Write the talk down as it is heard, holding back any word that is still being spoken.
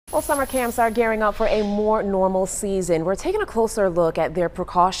Well, summer camps are gearing up for a more normal season. We're taking a closer look at their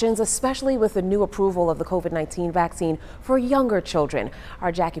precautions, especially with the new approval of the COVID-19 vaccine for younger children.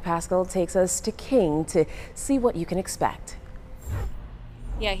 Our Jackie Pascal takes us to King to see what you can expect.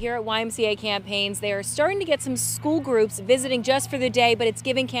 Yeah, here at YMCA Campaigns, they are starting to get some school groups visiting just for the day, but it's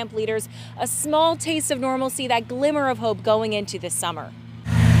giving camp leaders a small taste of normalcy, that glimmer of hope going into this summer.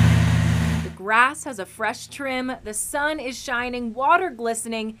 The grass has a fresh trim, the sun is shining, water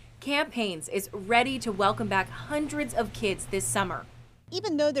glistening. Campaigns is ready to welcome back hundreds of kids this summer.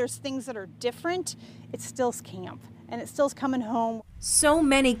 Even though there's things that are different, it's still camp and it's still coming home. So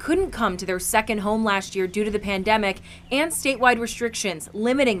many couldn't come to their second home last year due to the pandemic and statewide restrictions,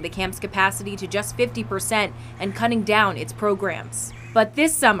 limiting the camp's capacity to just 50% and cutting down its programs. But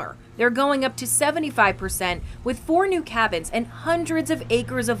this summer, they're going up to 75% with 4 new cabins and hundreds of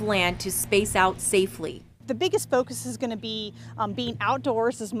acres of land to space out safely. The biggest focus is going to be being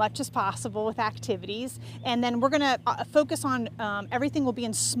outdoors as much as possible with activities, and then we're going to focus on everything will be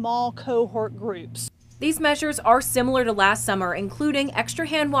in small cohort groups. These measures are similar to last summer, including extra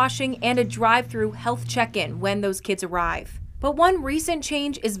hand washing and a drive-through health check-in when those kids arrive. But one recent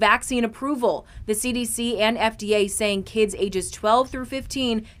change is vaccine approval. The CDC and FDA saying kids ages 12 through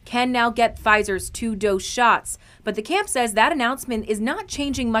 15 can now get Pfizer's 2-dose shots. But the camp says that announcement is not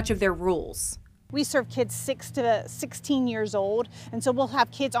changing much of their rules. We serve kids 6 to 16 years old, and so we'll have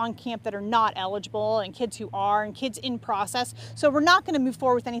kids on camp that are not eligible and kids who are and kids in process. So we're not going to move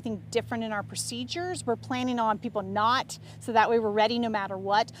forward with anything different in our procedures. We're planning on people not, so that way we're ready no matter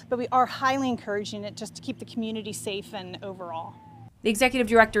what. But we are highly encouraging it just to keep the community safe and overall. The executive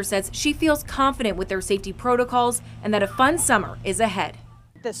director says she feels confident with their safety protocols and that a fun summer is ahead.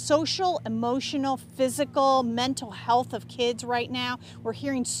 The social, emotional, physical, mental health of kids right now, we're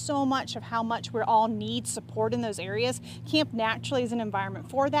hearing so much of how much we all need support in those areas. Camp naturally is an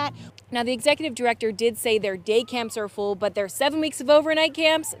environment for that. Now, the executive director did say their day camps are full, but their 7 weeks of overnight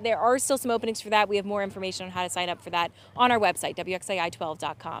camps, there are still some openings for that. We have more information on how to sign up for that on our website,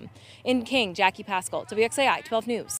 WXAI12.com. In King, Jackie Pascal, WXAI 12 News.